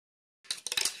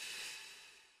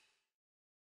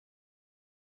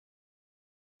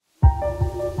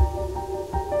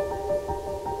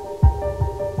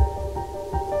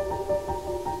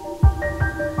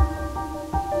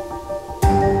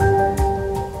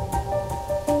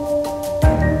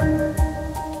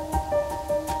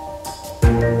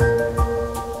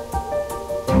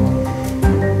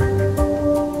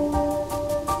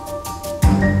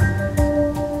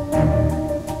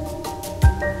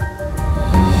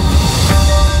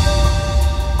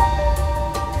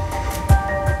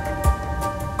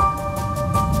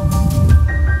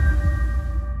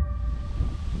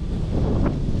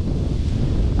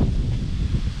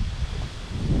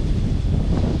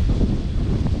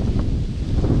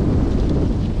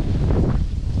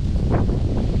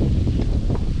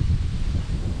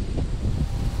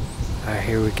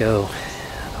go.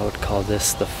 I would call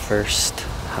this the first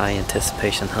high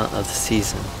anticipation hunt of the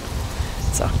season.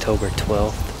 It's October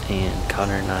 12th and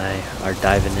Connor and I are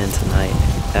diving in tonight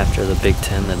after the Big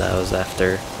Ten that I was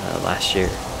after last year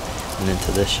and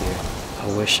into this year.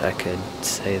 I wish I could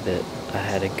say that I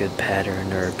had a good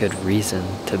pattern or a good reason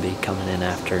to be coming in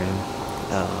after him,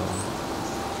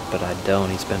 but I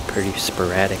don't. He's been pretty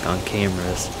sporadic on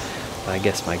cameras. I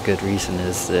guess my good reason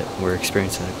is that we're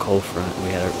experiencing a cold front. We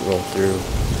had it roll through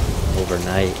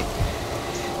overnight.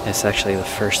 It's actually the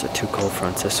first of two cold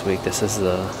fronts this week. This is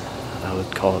I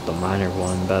would call it the minor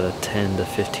one, about a 10 to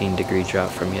 15 degree drop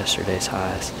from yesterday's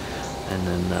highs. And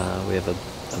then we have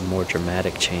a more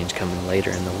dramatic change coming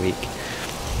later in the week.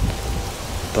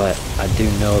 But I do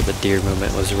know the deer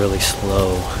movement was really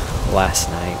slow last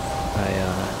night.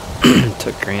 I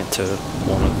took Grant to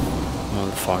one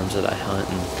of the farms that I hunt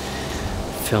and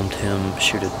filmed him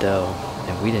shoot a doe,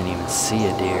 and we didn't even see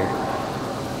a deer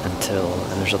until,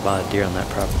 and there's a lot of deer on that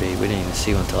property, we didn't even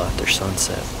see one until after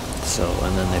sunset. So,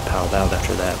 and then they piled out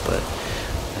after that, but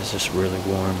it's just really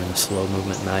warm and a slow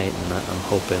movement night, and I'm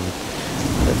hoping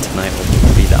that tonight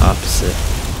will be the opposite.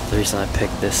 The reason I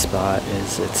picked this spot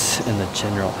is it's in the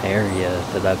general area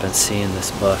that I've been seeing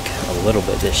this buck a little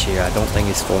bit this year. I don't think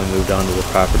he's fully moved onto the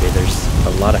property. There's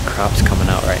a lot of crops coming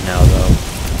out right now though,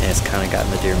 and it's kind of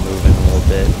gotten the deer moving a little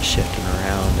bit, shifting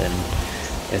around, and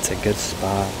it's a good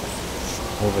spot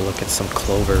overlooking some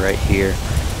clover right here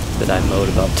that I mowed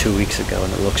about 2 weeks ago,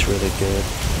 and it looks really good.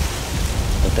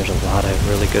 But there's a lot of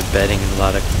really good bedding and a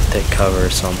lot of thick cover,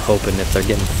 so I'm hoping if they're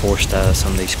getting forced out of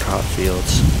some of these crop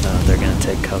fields, they're going to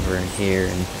take cover in here.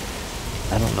 And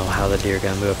I don't know how the deer are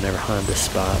going to move. I've never hunted this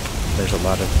spot. There's a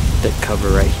lot of thick cover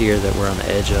right here that we're on the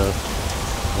edge of.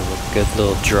 There's a good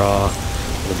little draw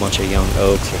with a bunch of young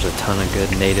oaks. There's a ton of good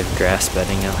native grass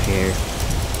bedding out here.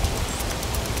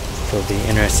 So it'll be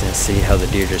interesting to see how the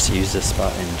deer just use this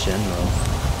spot in general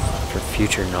for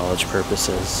future knowledge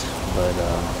purposes. But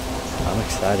I'm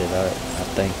excited. I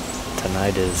think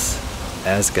tonight is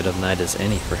as good of a night as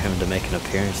any for him to make an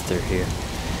appearance through here.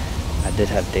 I did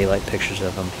have daylight pictures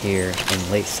of him here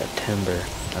in late September,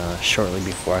 shortly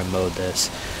before I mowed this,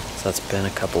 so that's been a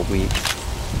couple weeks.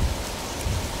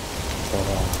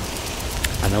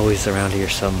 But I know he's around here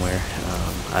somewhere.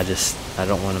 I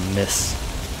don't want to miss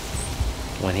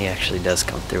when he actually does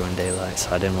come through in daylight,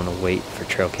 so I didn't want to wait for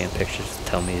trail cam pictures to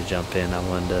tell me to jump in. I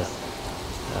wanted to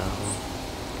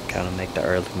kind of make the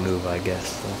early move, I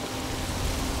guess. So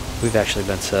we've actually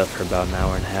been set up for about an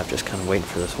hour and a half, just kind of waiting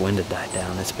for this wind to die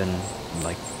down. It's been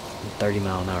like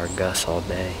 30-mile-an-hour gusts all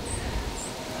day,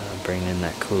 bringing in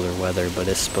that cooler weather, but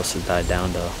it's supposed to die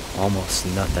down to almost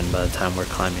nothing by the time we're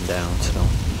climbing down. So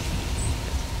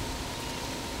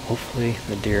hopefully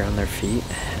the deer are on their feet,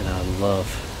 and I'd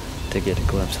love to get a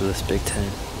glimpse of this Big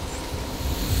Ten.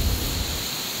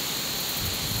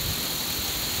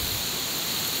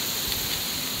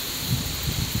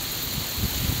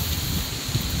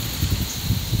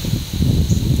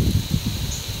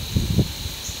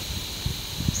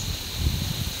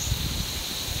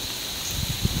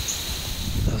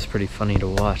 That was pretty funny to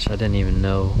watch. I didn't even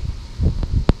know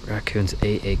raccoons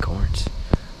ate acorns.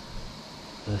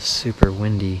 It was super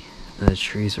windy and the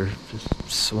trees were just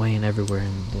swaying everywhere,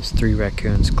 and those 3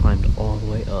 raccoons climbed all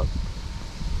the way up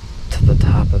to the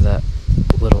top of that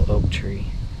little oak tree.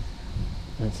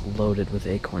 And it's loaded with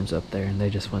acorns up there, and they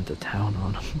just went to town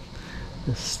on them.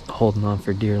 Just holding on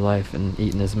for dear life and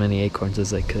eating as many acorns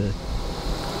as they could.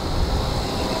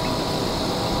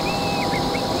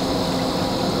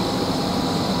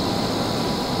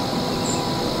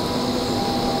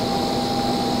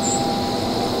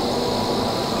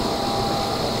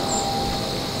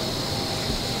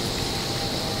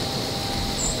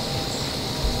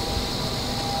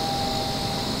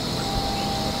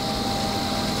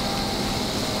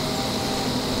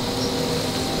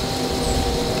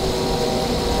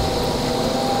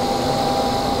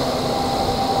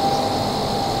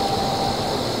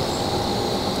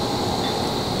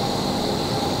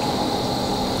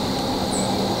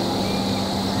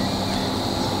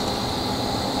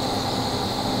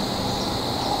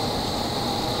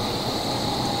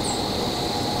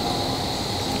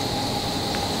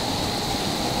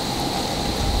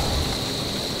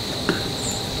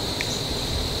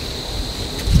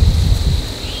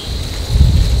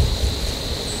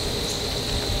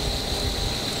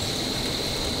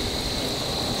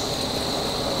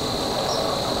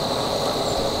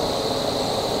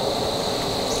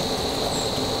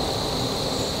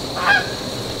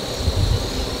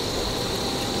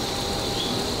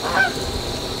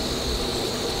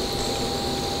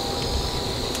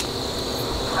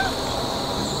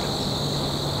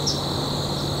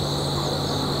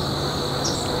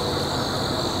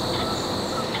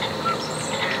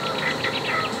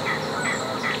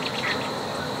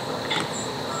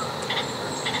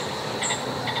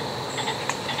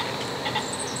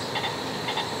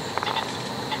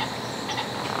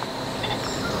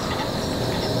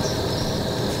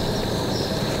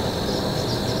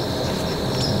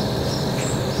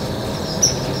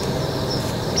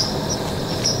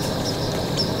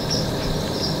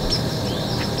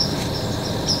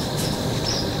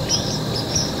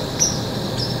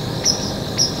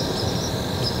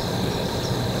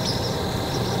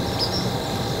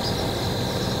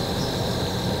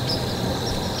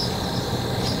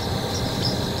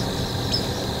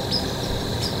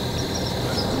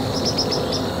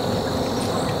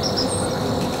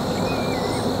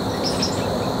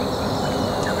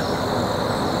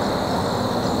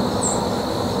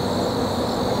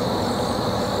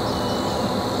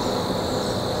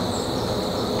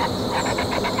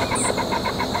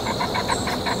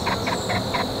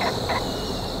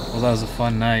 Well, that was a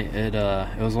fun night.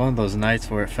 It was one of those nights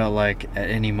where it felt like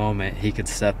at any moment he could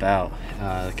step out.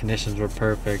 The conditions were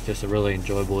perfect. Just a really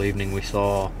enjoyable evening. We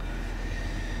saw,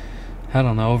 I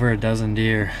don't know, over a dozen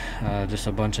deer. Just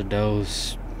a bunch of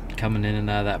does coming in and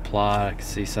out of that plot. I could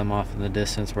see some off in the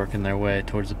distance working their way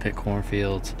towards the pit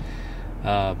cornfields.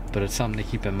 But it's something to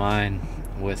keep in mind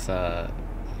with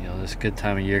this good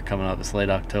time of year coming up, this late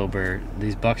October.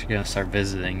 These bucks are going to start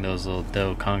visiting those little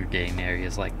doe congregating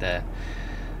areas like that.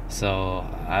 So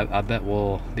I bet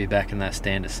we'll be back in that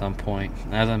stand at some point.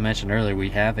 As I mentioned earlier,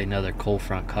 we have another cold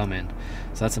front coming,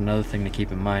 so that's another thing to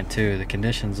keep in mind too. The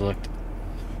conditions looked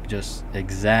just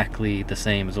exactly the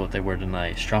same as what they were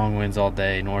tonight. Strong winds all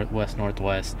day,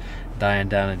 northwest, dying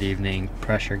down at evening,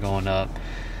 pressure going up.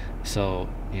 So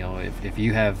if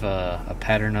you have a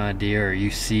pattern on a deer, or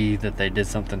you see that they did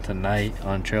something tonight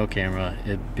on trail camera,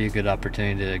 it'd be a good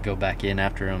opportunity to go back in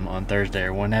after them on Thursday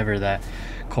or whenever that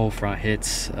cold front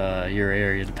hits your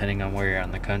area, depending on where you're at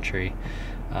in the country.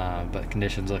 But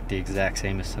conditions look the exact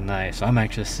same as tonight, so I'm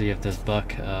anxious to see if this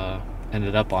buck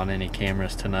ended up on any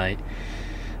cameras tonight.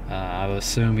 I would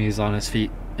assume he's on his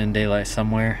feet in daylight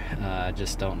somewhere. I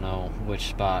just don't know which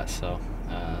spot, so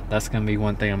that's going to be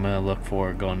one thing I'm going to look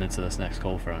for going into this next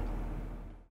cold front.